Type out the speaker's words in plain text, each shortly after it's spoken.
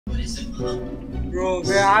Bro,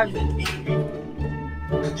 where are you?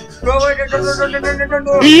 Bro, wait,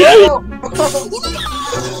 no.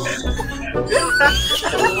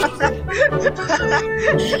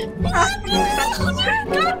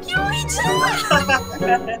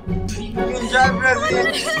 Good job,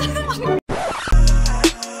 Brazil.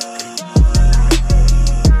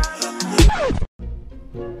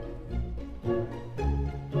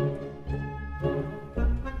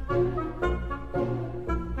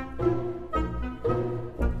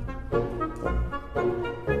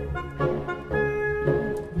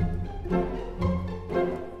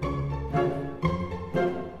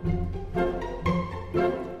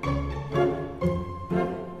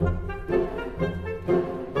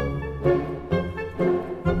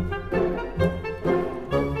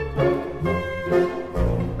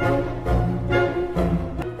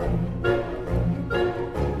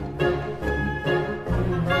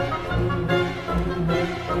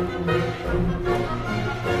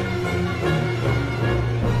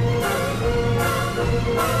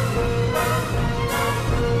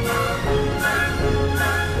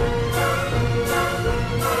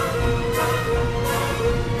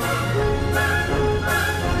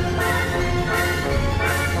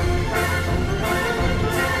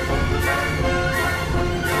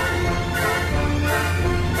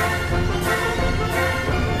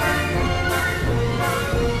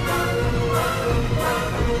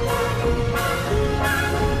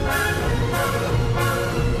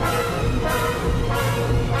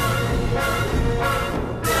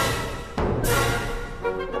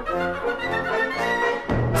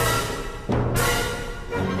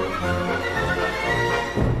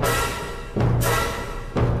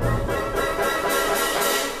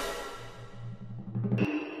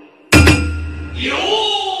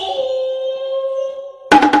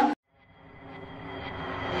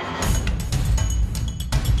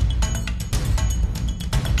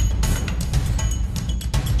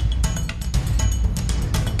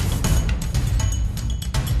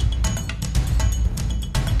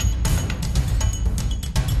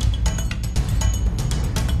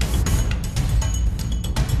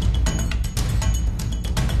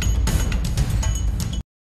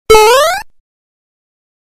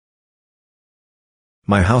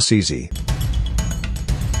 My house easy.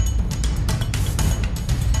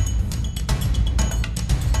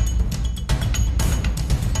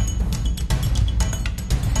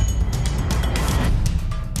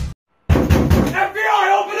 FBI,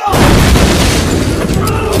 open up!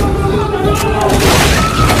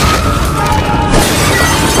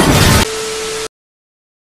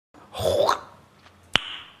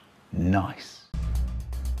 Nice.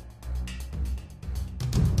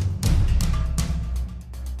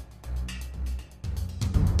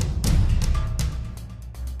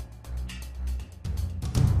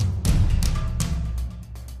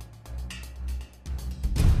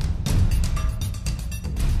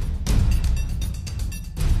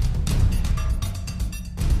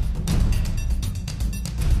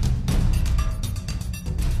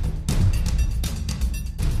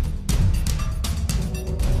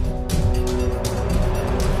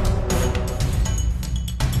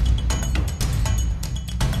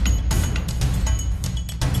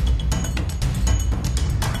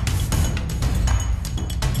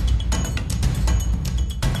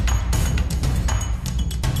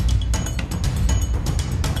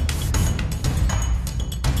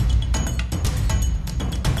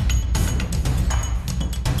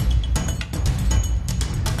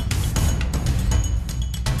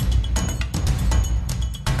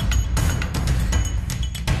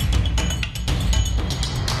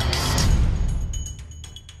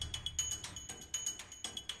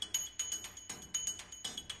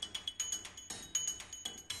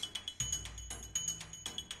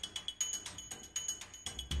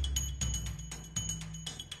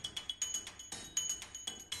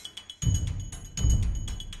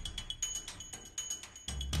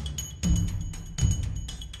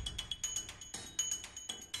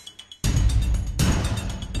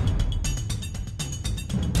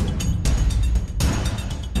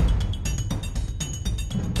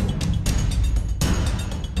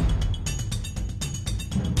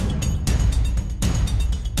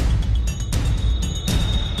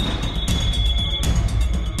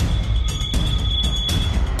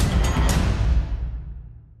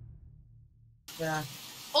 Yeah.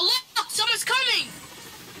 Oh look! Someone's coming!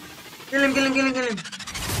 Kill him.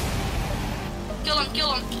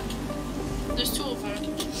 Kill him. There's two of them.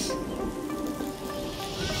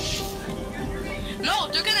 No,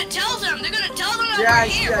 they're gonna tell them. That we're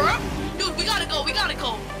here, bro. Dude, we gotta go.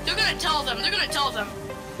 They're gonna tell them.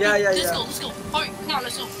 Yeah, yeah, Let's yeah. go, let's go. Hurry, come on,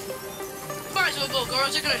 let's go. Might as well go,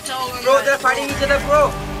 girls. They're gonna tell them. Bro, that- they're fighting each other,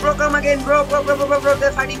 bro. Bro, come again, bro. Bro,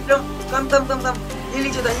 they're fighting, bro. Come. Heal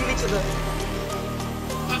each other.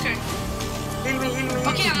 Okay. Heal me.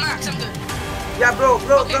 Okay, I'm max. I'm good. Yeah, bro,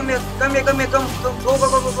 Okay. come here. Come. Go.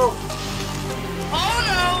 Oh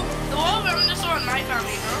no! The wall of them just on my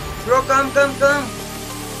family, bro. Bro, come.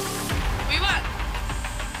 We what?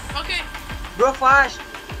 Okay, Bro, fast.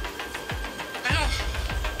 I know.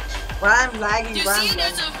 But I'm lagging, Do you bro. see?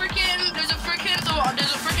 There's a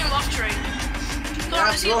freaking love train. Come Yeah,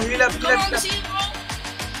 on, see? bro, heal up. Come on, see, bro.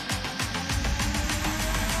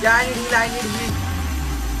 Yeah, I need heal.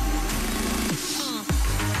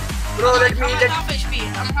 Bro, let me I'm let. half HP.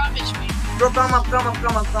 I'm half HP. Bro, come up. I'm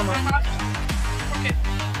half. Okay.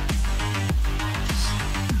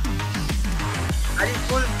 Are you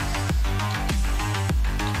full?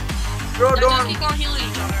 Bro, Let's just don't. keep on healing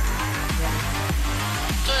each other.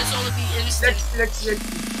 So it's all to be instant. Let's.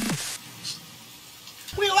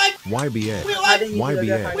 We like YBA.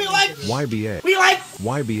 YBA.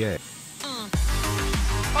 YBA.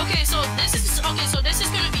 Okay, so this is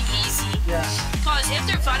gonna be easy. Yeah. Cause if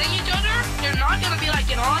they're fighting each other, they're not gonna be like,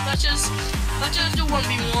 let's just do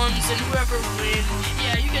 1v1s and whoever wins,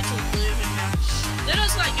 yeah, you get to live in that. They're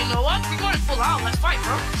just like, you know what? We're going full out. Let's fight,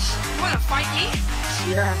 bro. You wanna fight me?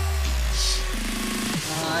 Yeah.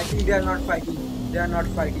 I think they are not fighting.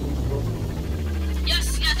 Bro.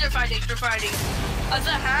 Yes, they're fighting. The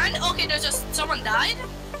hand. Okay, there's just someone died.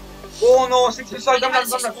 Oh no, 6 pistol. Come on.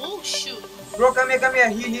 Oh shoot. Bro, come here.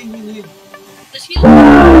 Heal. Just heal. Bro,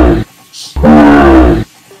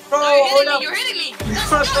 No, hold up. you're hitting me.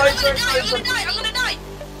 Sorry. I'm gonna die.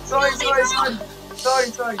 Sorry.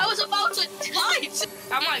 I was about to die.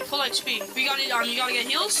 I'm like full HP. You gotta get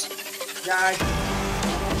heals. Yeah.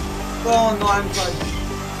 Oh no, I'm sorry.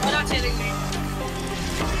 You're not hitting me.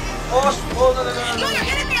 Oh no. No, you're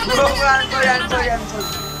hitting me. Bro, I'm sorry. I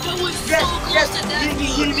was so close to death.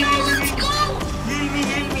 Heal me. Let's go.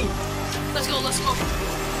 Heal me. Let's go.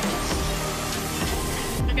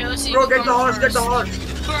 Okay, let's see. Bro, who get the comes horse. first.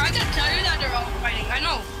 Bro, I can tell you that they're all fighting. I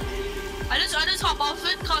know. I just hop off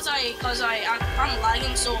it cause I'm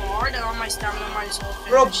lagging so hard and all my stamina might as well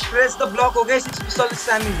Bro, finish. press the block, okay? 6 pistol is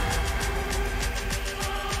spamming.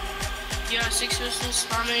 Yeah, 6 pistols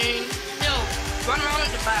spamming. Yo, run around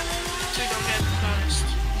at the back so you don't get noticed.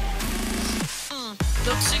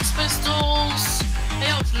 Look, 6 pistols. Hey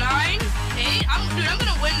yo, 9, 8. I'm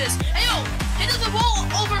gonna win this. Hey yo, hit the wall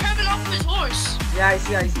over heaven off of his horse. Yeah, I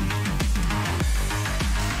see.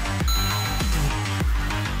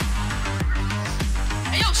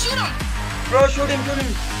 Hey yo, shoot him. Bro, shoot him.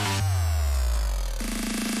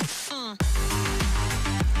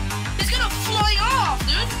 He's gonna fly off,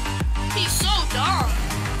 dude. He's so dumb.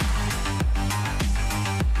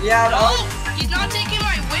 Yeah, No, he's not taking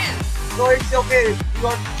my win. so it's okay. You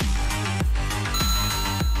got...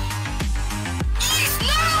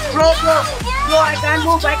 No! Bro, I no, can't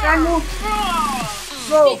move.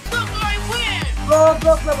 Bro, he took my win. Bro.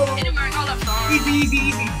 Anyway, I left arm.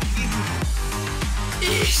 Easy.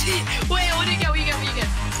 Easy. Wait, what do you get?